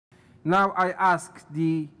Now I ask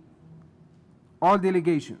all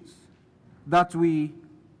delegations that we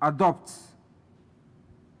adopt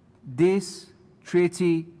this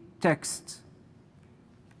treaty text.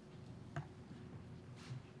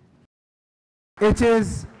 It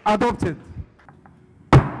is adopted.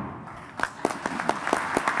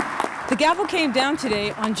 The gavel came down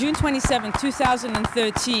today on June 27,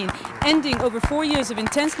 2013, ending over 4 years of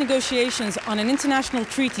intense negotiations on an international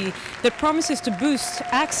treaty that promises to boost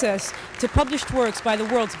access to published works by the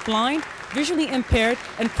world's blind, visually impaired,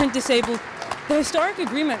 and print-disabled. The historic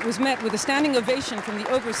agreement was met with a standing ovation from the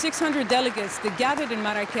over 600 delegates that gathered in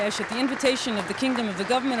Marrakesh at the invitation of the Kingdom of the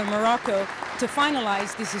Government of Morocco to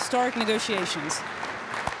finalize these historic negotiations.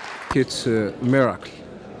 It's a miracle.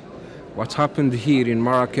 What happened here in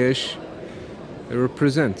Marrakesh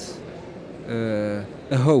represents a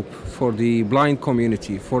hope for the blind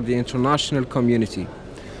community, for the international community,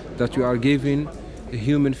 that we are giving a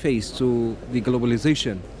human face to the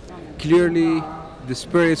globalization. Clearly, the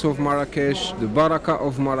spirit of Marrakesh, the barakah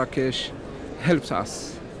of Marrakesh helps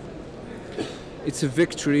us. It's a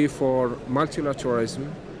victory for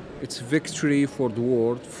multilateralism. It's a victory for the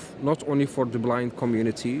world, not only for the blind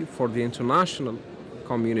community, for the international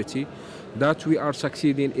community, that we are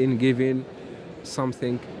succeeding in giving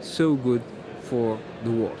something so good for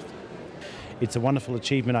the world. It's a wonderful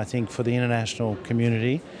achievement, I think, for the international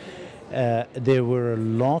community. There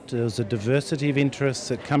was a diversity of interests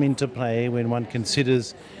that come into play when one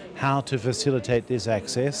considers how to facilitate this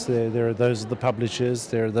access. There are those of the publishers,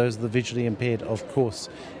 there are those of the visually impaired, of course.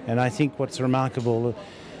 And I think what's remarkable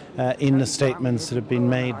in the statements that have been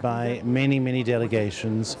made by many, many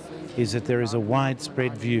delegations is that there is a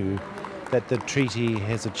widespread view that the treaty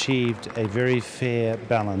has achieved a very fair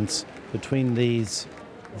balance between these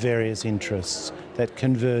various interests that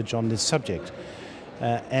converge on this subject.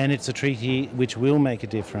 And it's a treaty which will make a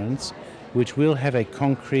difference, which will have a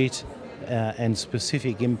concrete and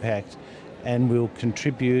specific impact, and will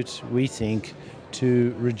contribute, we think,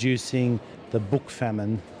 to reducing the book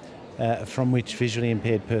famine from which visually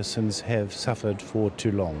impaired persons have suffered for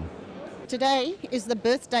too long. Today is the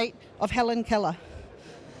birth date of Helen Keller.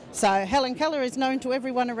 So Helen Keller is known to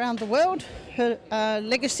everyone around the world. Her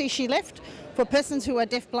legacy she left for persons who are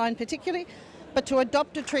deafblind particularly, but to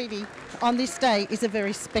adopt a treaty on this day is a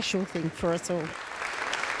very special thing for us all.